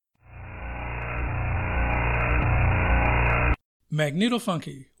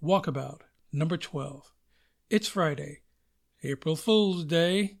Magnetofunky, Walkabout, number 12. It's Friday, April Fool's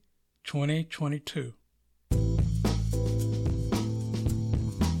Day, 2022.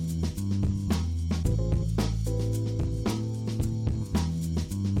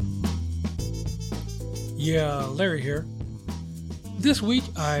 Yeah, Larry here. This week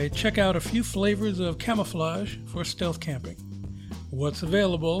I check out a few flavors of camouflage for stealth camping. What's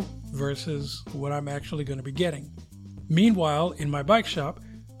available versus what I'm actually going to be getting. Meanwhile, in my bike shop,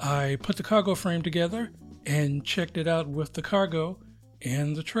 I put the cargo frame together and checked it out with the cargo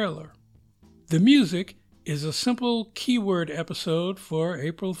and the trailer. The music is a simple keyword episode for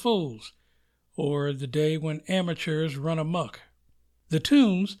April Fools, or the day when amateurs run amok. The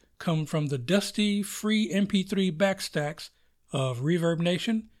tunes come from the dusty free MP3 backstacks of Reverb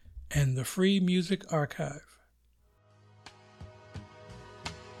Nation and the Free Music Archive.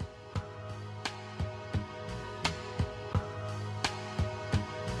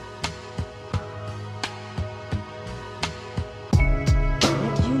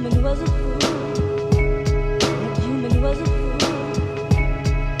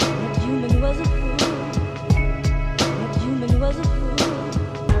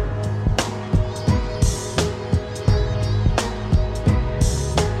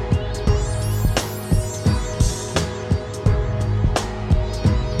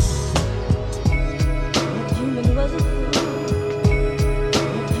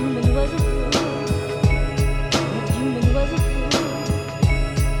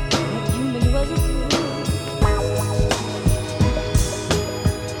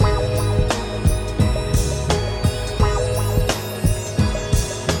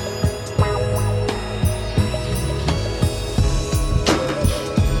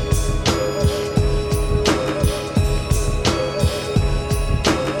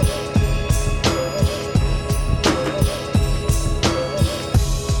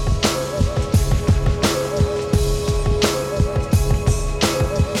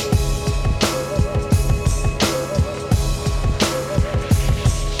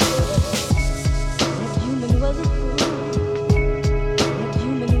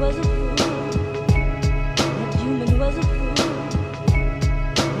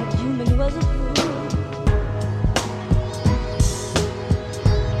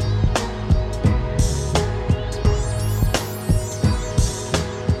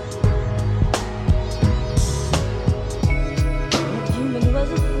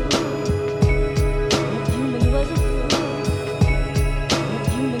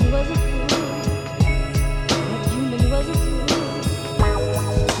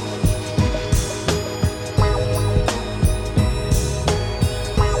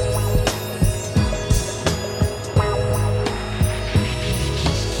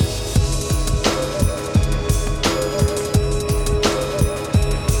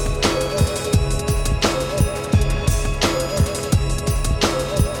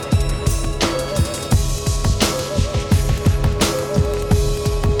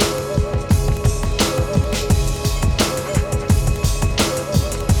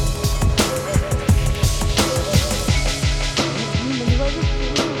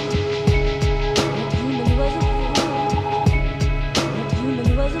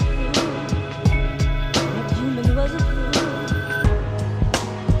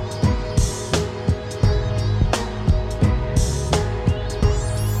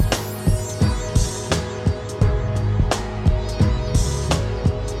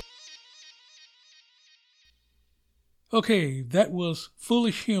 Okay, that was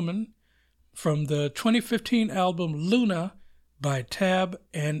Foolish Human from the 2015 album Luna by Tab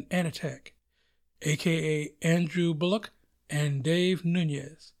and Anatek, aka Andrew Bullock and Dave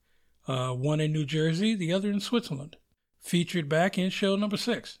Nunez. One in New Jersey, the other in Switzerland. Featured back in show number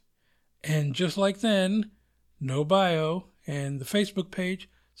 6. And just like then, no bio, and the Facebook page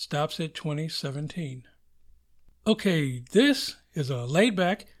stops at 2017. Okay, this is a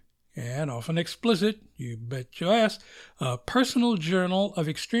laid-back and often explicit, you bet your ass, a personal journal of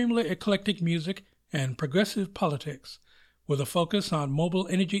extremely eclectic music and progressive politics, with a focus on mobile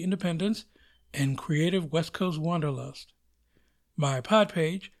energy independence and creative West Coast wanderlust. My pod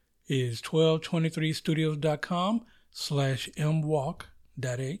page is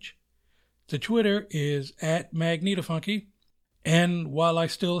 1223studios.com/mwalk.h. The Twitter is @Magnetofunky, and while I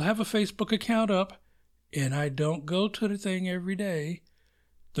still have a Facebook account up, and I don't go to the thing every day,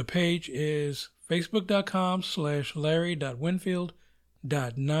 the page is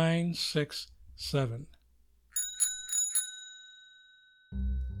facebook.com/larry.winfield.967.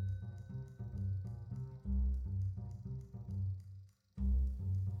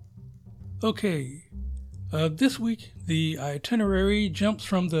 Okay, This week, the itinerary jumps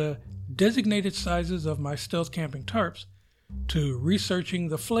from the designated sizes of my stealth camping tarps to researching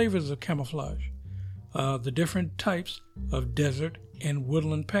the flavors of camouflage, the different types of desert and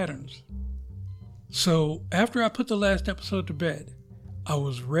woodland patterns. So, after I put the last episode to bed, I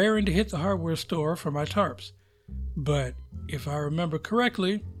was raring to hit the hardware store for my tarps. But if I remember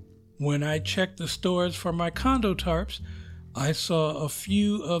correctly, when I checked the stores for my condo tarps, I saw a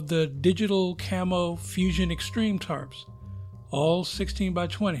few of the digital camo Fusion Extreme tarps, all 16 by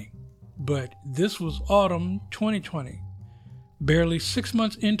 20. But this was autumn 2020, barely 6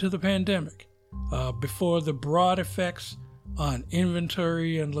 months into the pandemic, before the broad effects on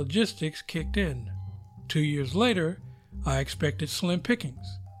inventory and logistics kicked in. 2 years later, I expected slim pickings,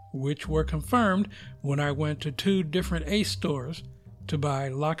 which were confirmed when I went to 2 different Ace stores to buy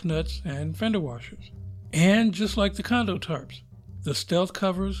lock nuts and fender washers. And just like the condo tarps, the stealth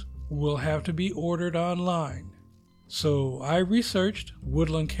covers will have to be ordered online. So I researched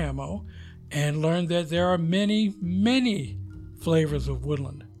woodland camo and learned that there are many flavors of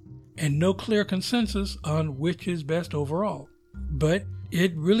woodland, and no clear consensus on which is best overall. But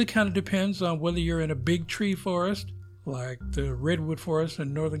it really kind of depends on whether you're in a big tree forest, like the redwood forest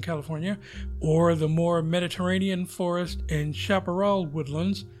in Northern California, or the more Mediterranean forest and chaparral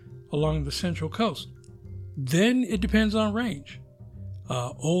woodlands along the central coast. Then it depends on range.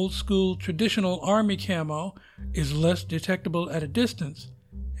 Old school traditional army camo is less detectable at a distance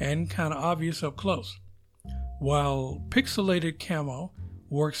and kind of obvious up close, while pixelated camo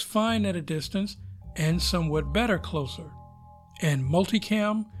works fine at a distance and somewhat better closer. And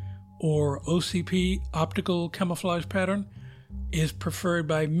multicam, or OCP, optical camouflage pattern, is preferred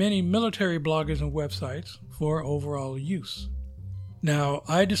by many military bloggers and websites for overall use. Now,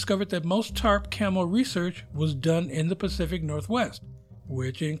 I discovered that most tarp camo research was done in the Pacific Northwest,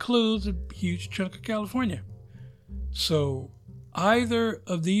 which includes a huge chunk of California. So, either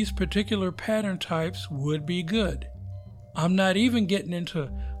of these particular pattern types would be good. I'm not even getting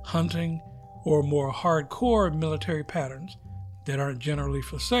into hunting or more hardcore military patterns that aren't generally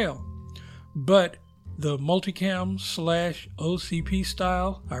for sale. But the multicam / OCP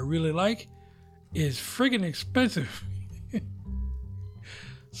style I really like is friggin' expensive.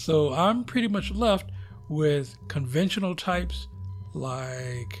 So I'm pretty much left with conventional types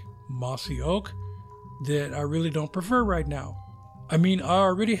like mossy oak that I really don't prefer right now. I mean, I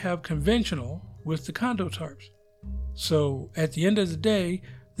already have conventional with the condo tarps. So at the end of the day,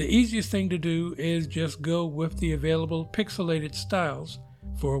 the easiest thing to do is just go with the available pixelated styles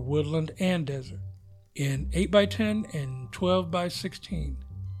for woodland and desert in 8x10 and 12x16.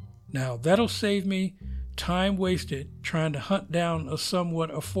 Now that'll save me time wasted trying to hunt down a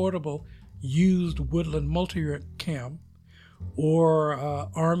somewhat affordable used woodland multi-cam or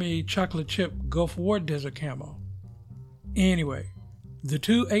Army chocolate chip Gulf War desert camo. Anyway, the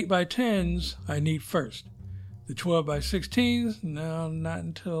 2 8x10s I need first. The 12x16s, no, not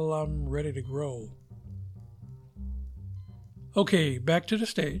until I'm ready to roll. Okay, back to the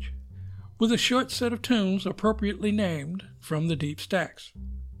stage, with a short set of tunes appropriately named from the deep stacks.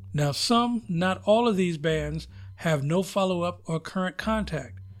 Now some, not all of these bands have no follow-up or current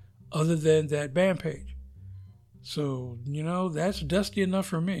contact other than that band page. So, that's dusty enough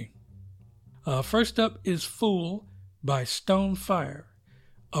for me. First up is Fool by Stone Fire,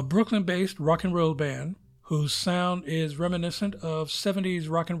 a Brooklyn-based rock and roll band whose sound is reminiscent of 70s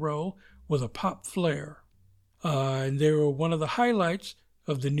rock and roll with a pop flair. And they were one of the highlights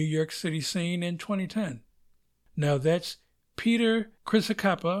of the New York City scene in 2010. Now that's Peter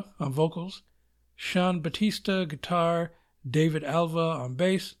Crisacapa on vocals, Sean Batista guitar, David Alva on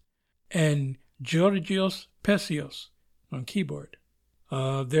bass, and Georgios Pesios on keyboard.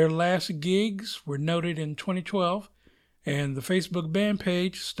 Their last gigs were noted in 2012, and the Facebook band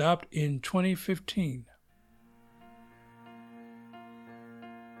page stopped in 2015.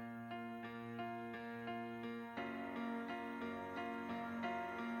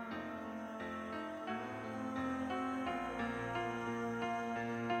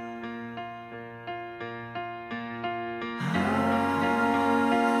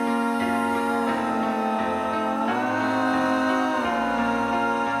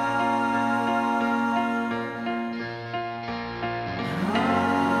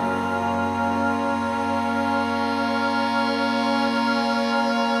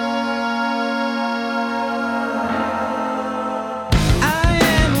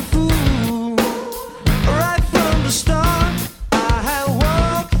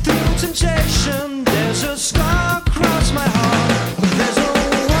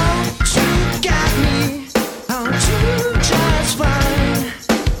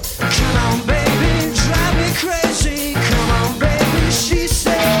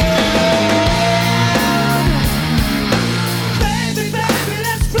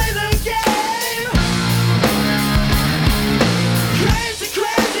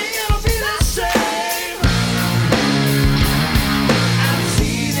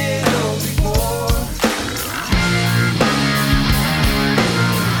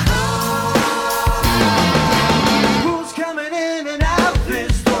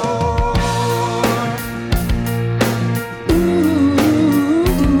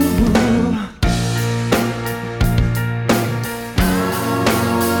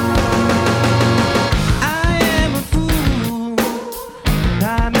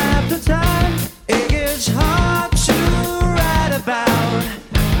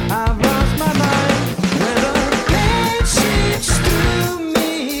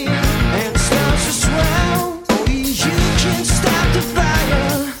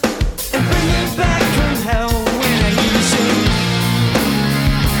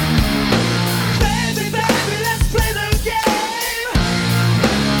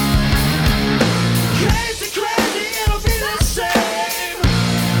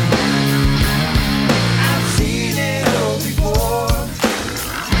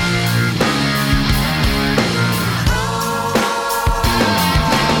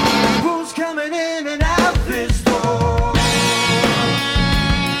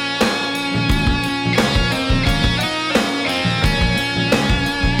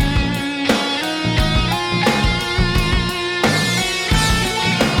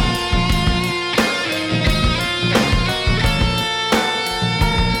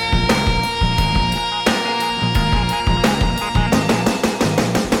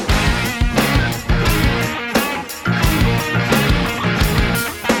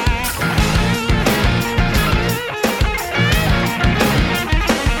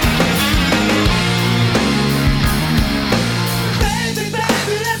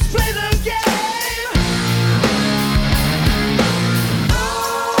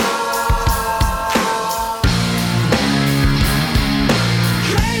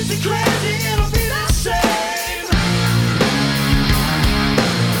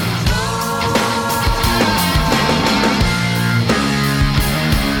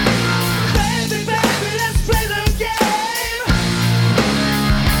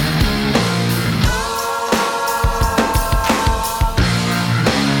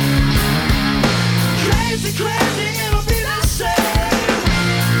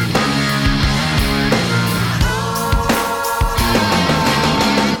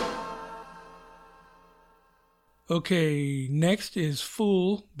 Okay, next is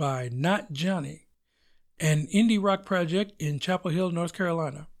Fool by Not Johnny, an indie rock project in Chapel Hill, North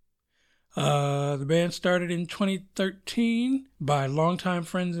Carolina. The band started in 2013 by longtime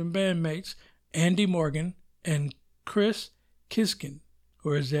friends and bandmates Andy Morgan and Chris Kiskin,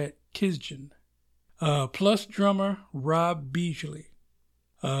 or is that Kisgen, plus drummer Rob Beasley.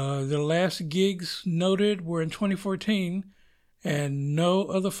 Their last gigs noted were in 2014 and No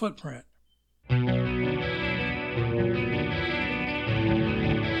Other Footprint.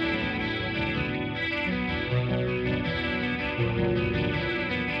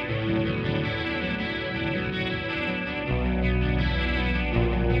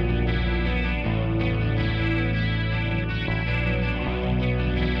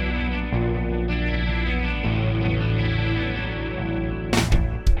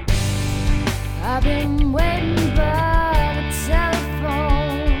 I've been waiting by the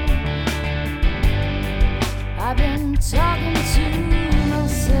telephone. I've been talking to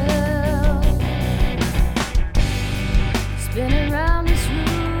myself, spinning around this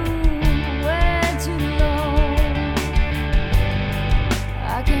room way too long.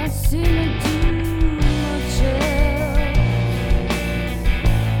 I can't seem to do much else.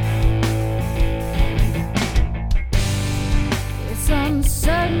 It's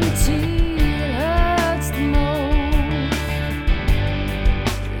uncertainty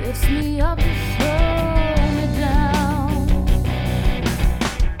me up to throw me down.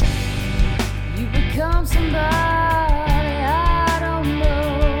 You become somebody I don't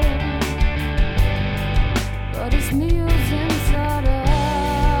know, but it's me who's inside out.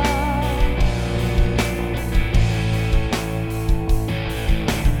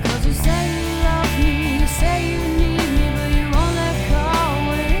 'Cause you say you love me, you say you need me, but you won't let go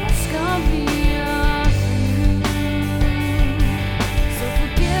when it's convenient for you. So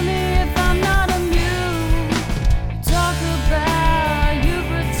forgive me if I'm not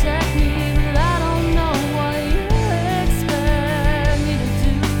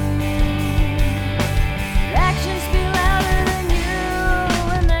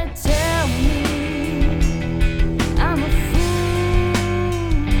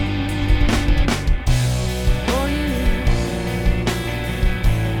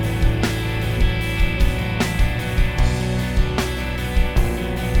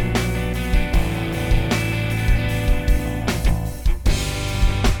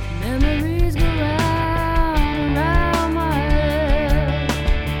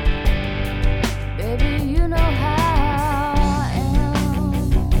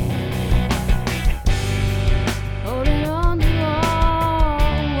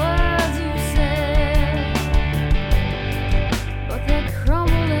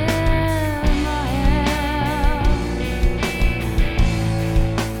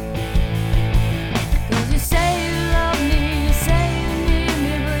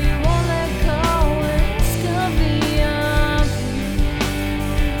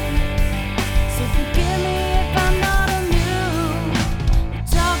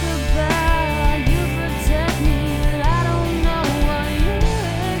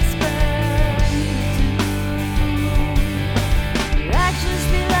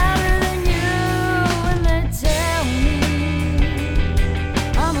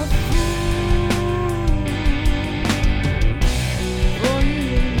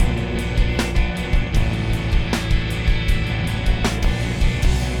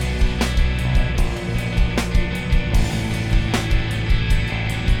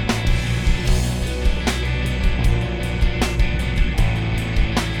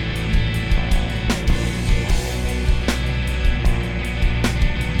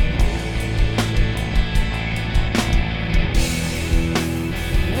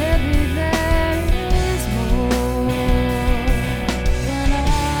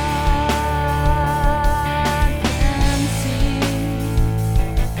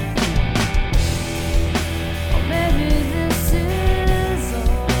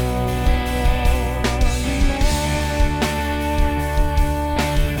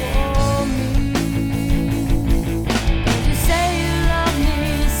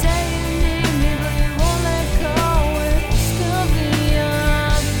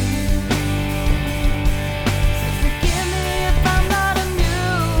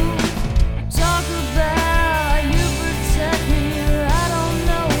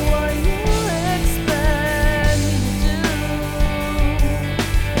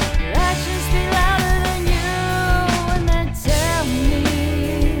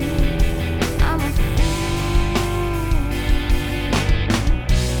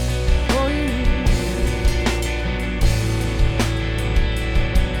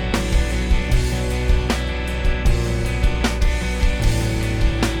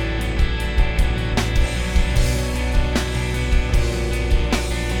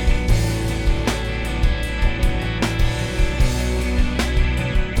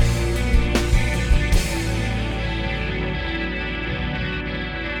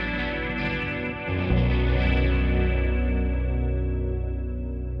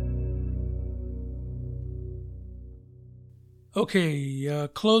Okay,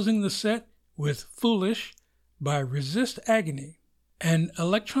 closing the set with Foolish by Resist Agony, an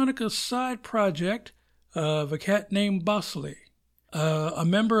electronica side project of a cat named Bosley, a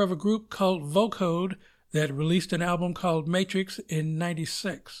member of a group called Vocode that released an album called Matrix in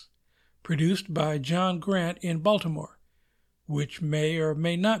 '96, produced by John Grant in Baltimore, which may or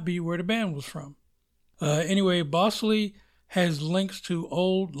may not be where the band was from. Anyway, Bosley has links to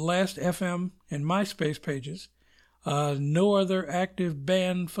old Last FM and MySpace pages, no other active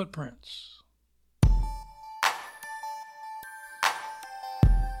band footprints.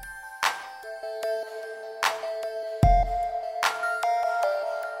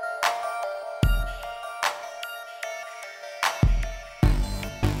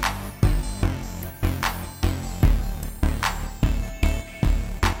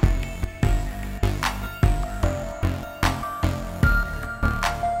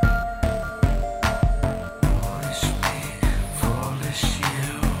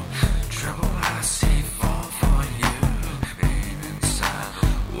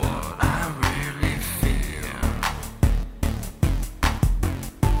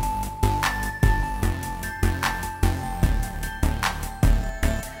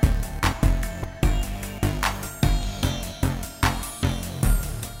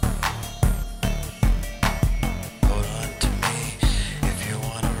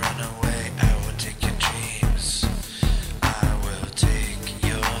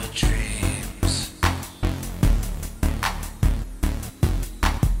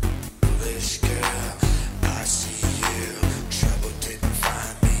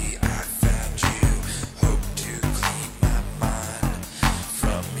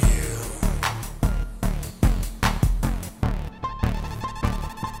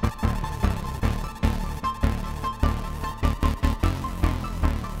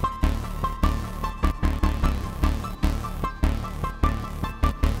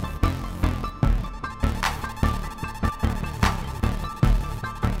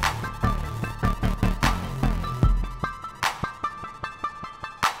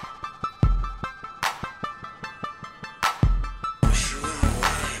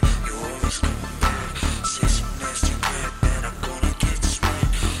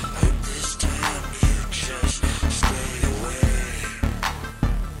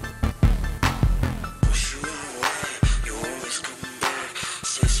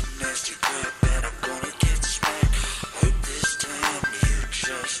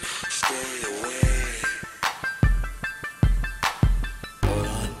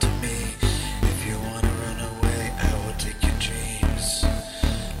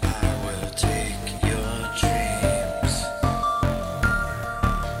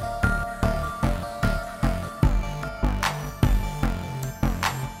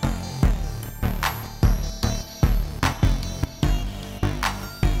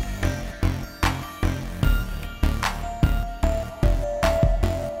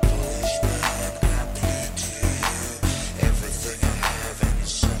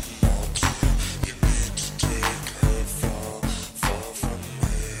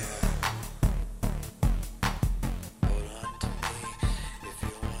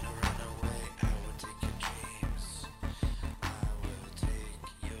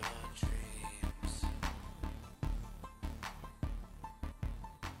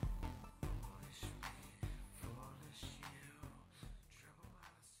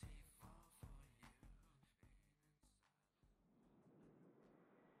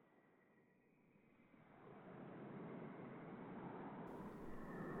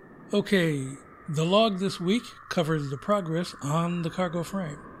 Okay, the log this week covers the progress on the cargo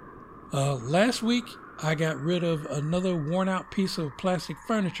frame. Last week, I got rid of another worn-out piece of plastic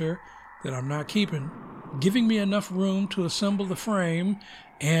furniture that I'm not keeping, giving me enough room to assemble the frame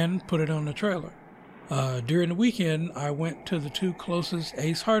and put it on the trailer. During the weekend, I went to the two closest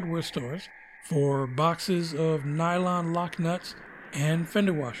Ace Hardware stores for boxes of nylon lock nuts and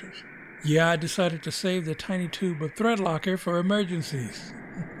fender washers. Yeah, I decided to save the tiny tube of thread locker for emergencies.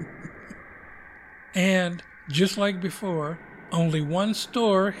 And, just like before, only one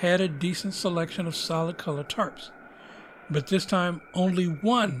store had a decent selection of solid color tarps. But this time, only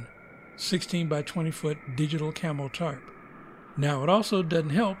one 16 by 20 foot digital camo tarp. Now, it also doesn't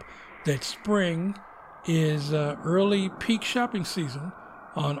help that spring is early peak shopping season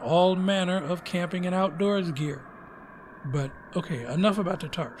on all manner of camping and outdoors gear. But, okay, enough about the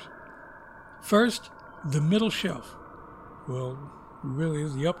tarps. First, the middle shelf. Well, really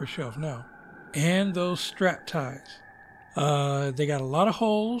is the upper shelf now. And those strap ties. They got a lot of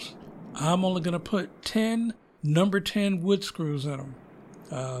holes. I'm only going to put 10 number 10 wood screws in them,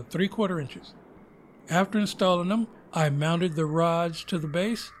 3/4 inches. After installing them, I mounted the rods to the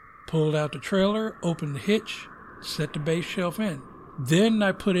base, pulled out the trailer, opened the hitch, set the base shelf in. Then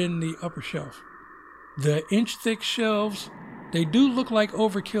I put in the upper shelf. The inch-thick shelves, they do look like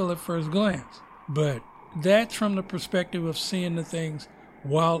overkill at first glance, but that's from the perspective of seeing the things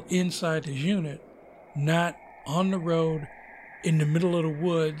while inside this unit, not on the road in the middle of the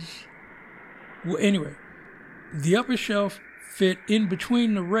woods. Well, anyway, the upper shelf fit in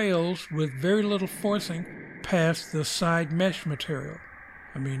between the rails with very little forcing past the side mesh material.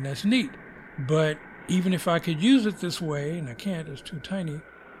 I mean, that's neat, but even if I could use it this way, and I can't, it's too tiny,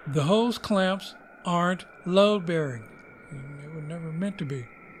 the hose clamps aren't load-bearing. They were never meant to be.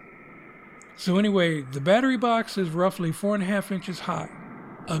 So anyway, the battery box is roughly 4.5 inches high.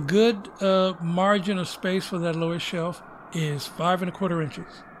 A good margin of space for that lower shelf is 5.25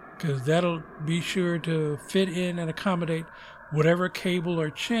 inches, because that'll be sure to fit in and accommodate whatever cable or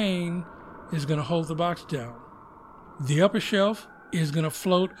chain is going to hold the box down. The upper shelf is going to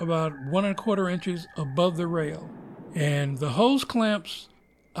float about 1.25 inches above the rail, and the hose clamps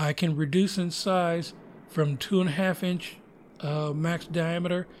I can reduce in size from 2.5 inch max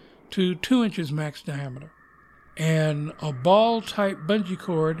diameter to 2 inches max diameter. And a ball type bungee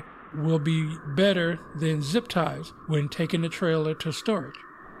cord will be better than zip ties when taking the trailer to storage.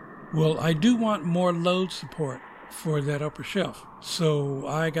 Well, I do want more load support for that upper shelf, so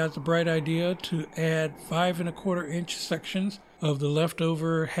I got the bright idea to add 5.25 inch sections of the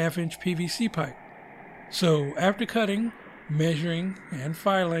leftover 1/2 inch PVC pipe. So after cutting, measuring, and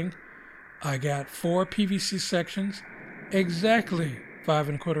filing, I got 4 PVC sections, exactly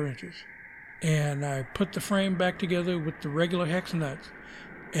 5.25 inches. And I put the frame back together with the regular hex nuts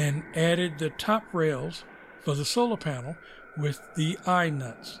and added the top rails for the solar panel with the eye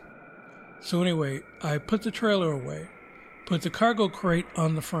nuts. So anyway, I put the trailer away, put the cargo crate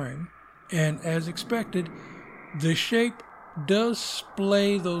on the frame, and as expected, the shape does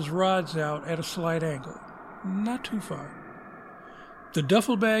splay those rods out at a slight angle, not too far. The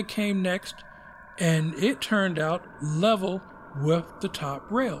duffel bag came next, and it turned out level with the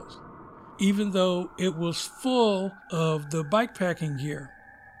top rails, even though it was full of the bike packing gear.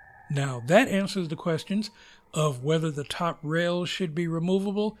 Now that answers the questions of whether the top rails should be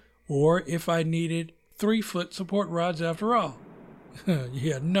removable or if I needed 3-foot support rods after all.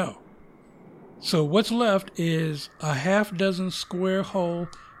 Yeah, no. So what's left is a 6 square hole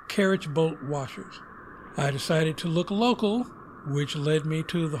carriage bolt washers. I decided to look local, which led me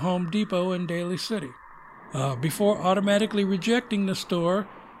to the Home Depot in Daly City. Before automatically rejecting the store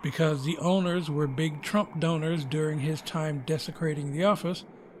because the owners were big Trump donors during his time desecrating the office,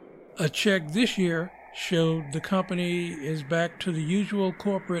 a check this year showed the company is back to the usual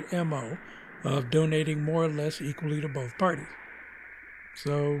corporate MO of donating more or less equally to both parties.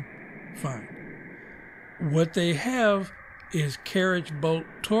 So, fine. What they have is carriage bolt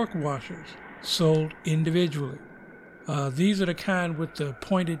torque washers sold individually. These are the kind with the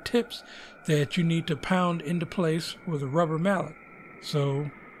pointed tips that you need to pound into place with a rubber mallet. So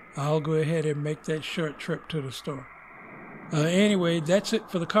I'll go ahead and make that short trip to the store. Anyway, that's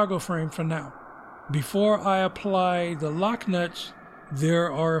it for the cargo frame for now. Before I apply the lock nuts,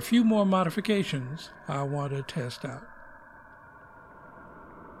 there are a few more modifications I want to test out.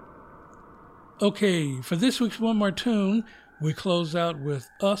 Okay, for this week's One More Tune, we close out with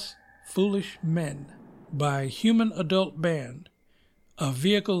Us Foolish Men by Human Adult Band, a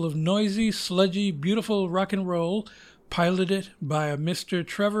vehicle of noisy, sludgy, beautiful rock and roll, piloted by a Mr.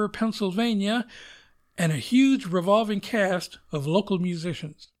 Trevor Pennsylvania and a huge revolving cast of local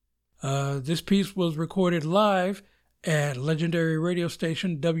musicians. This piece was recorded live at legendary radio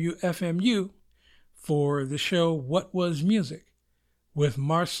station WFMU for the show What Was Music with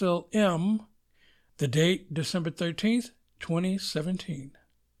Marcel M. The date, December 13th, 2017.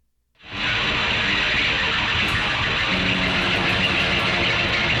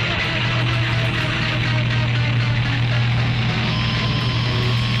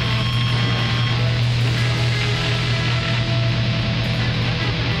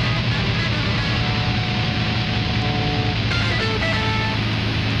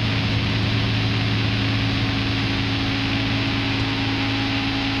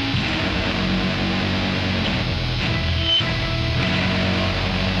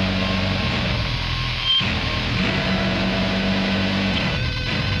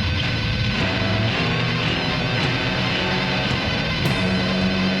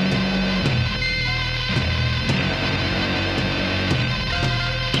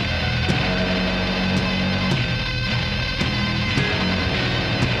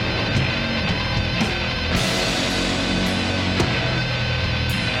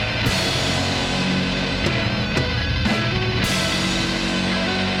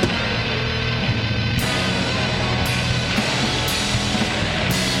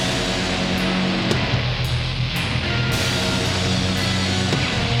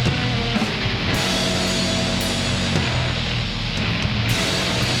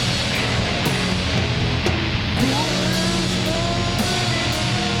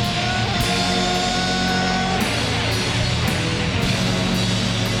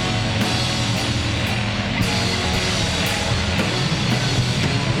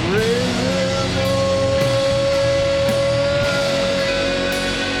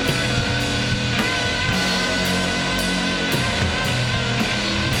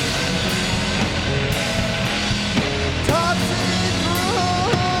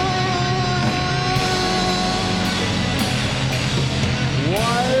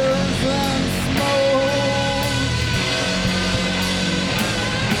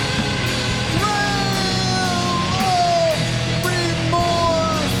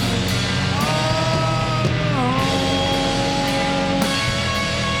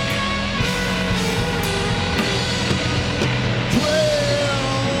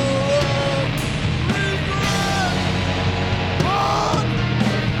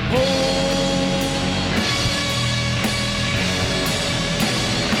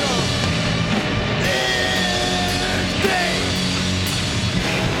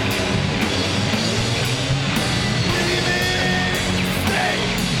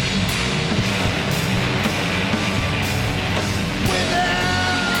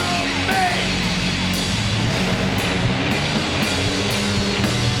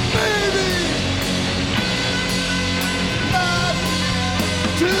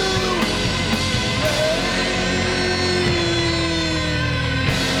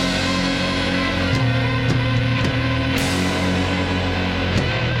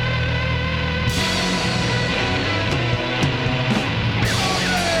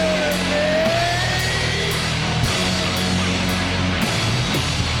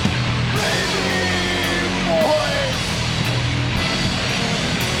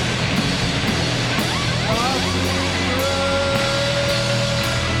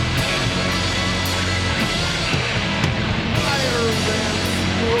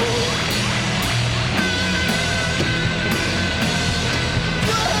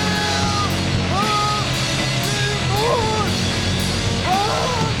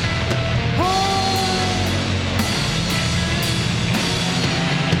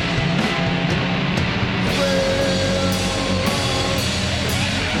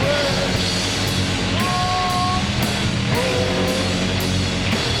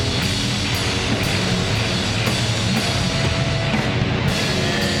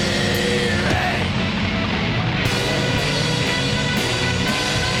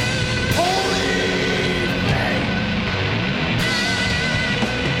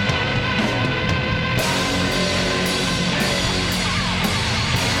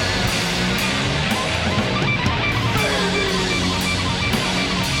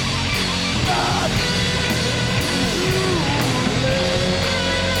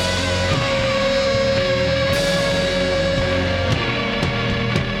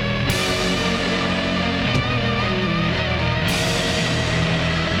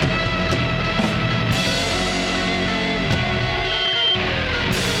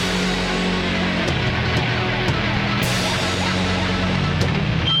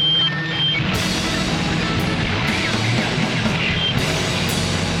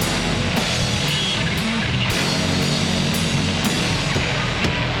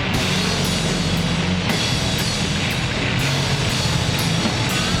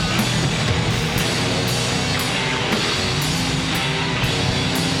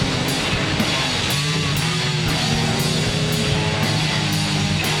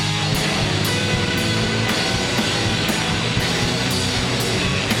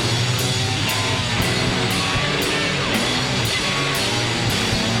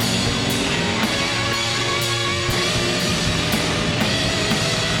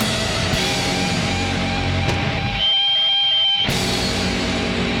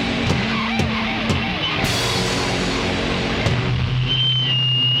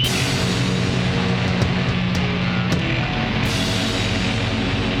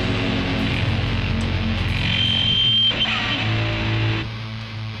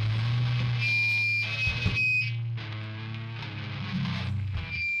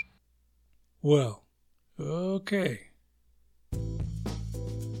 Well, okay.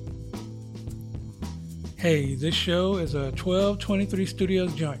 Hey, this show is a 1223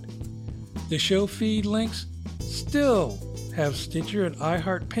 Studios joint. The show feed links still have Stitcher and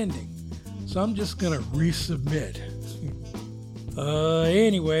iHeart pending, so I'm just gonna resubmit.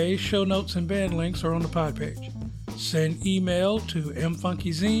 Anyway, show notes and band links are on the pod page. Send email to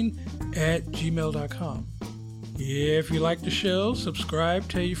mfunkyzine@gmail.com. If you like the show, subscribe,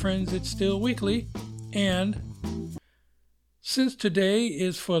 tell your friends it's still weekly, and since today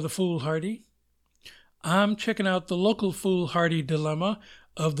is for the foolhardy, I'm checking out the local foolhardy dilemma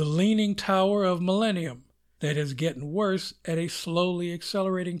of the Leaning Tower of Millennium that is getting worse at a slowly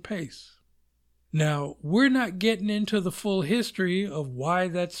accelerating pace. Now, we're not getting into the full history of why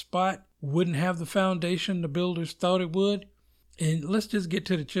that spot wouldn't have the foundation the builders thought it would, and let's just get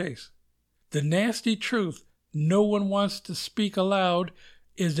to the chase. The nasty truth no one wants to speak aloud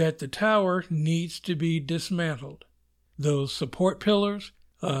is that the tower needs to be dismantled. Those support pillars,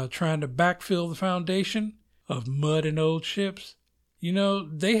 trying to backfill the foundation of mud and old ships,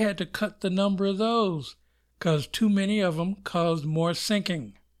 they had to cut the number of those because too many of them caused more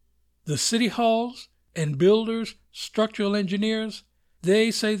sinking. The city halls and builders, structural engineers,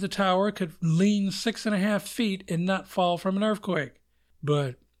 they say the tower could lean 6.5 feet and not fall from an earthquake.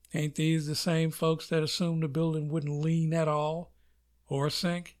 But ain't these the same folks that assumed the building wouldn't lean at all or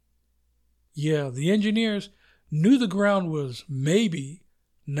sink? Yeah, the engineers knew the ground was maybe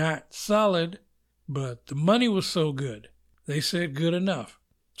not solid, but the money was so good. They said good enough.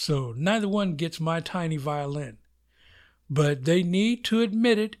 So neither one gets my tiny violin. But they need to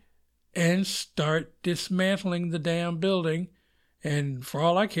admit it and start dismantling the damn building, and for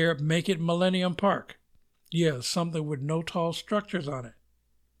all I care, make it Millennium Park. Yeah, something with no tall structures on it.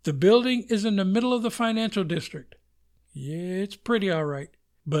 The building is in the middle of the financial district. Yeah, it's pretty all right.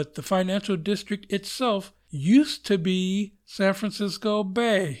 But the financial district itself used to be San Francisco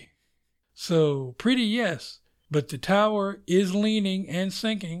Bay. So, pretty yes, but the tower is leaning and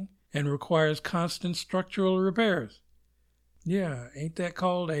sinking and requires constant structural repairs. Yeah, ain't that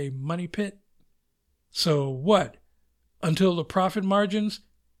called a money pit? So what? Until the profit margins?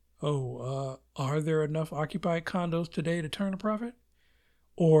 Are there enough occupied condos today to turn a profit?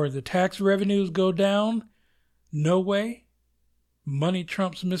 Or the tax revenues go down? No way. Money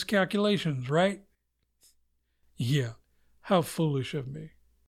trumps miscalculations, right? Yeah, how foolish of me.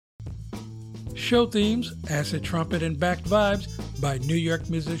 Show themes, Acid Trumpet and Backed Vibes by New York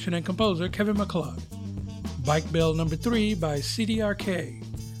musician and composer Kevin MacLeod. Bike Bell number 3 by CDRK,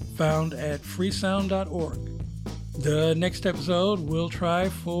 found at freesound.org. The next episode we'll try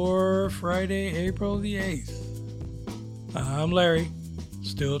for Friday, April the 8th. I'm Larry,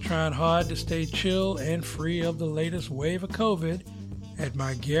 still trying hard to stay chill and free of the latest wave of COVID at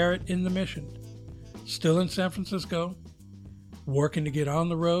my garret in the Mission. Still in San Francisco, working to get on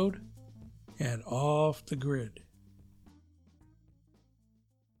the road and off the grid.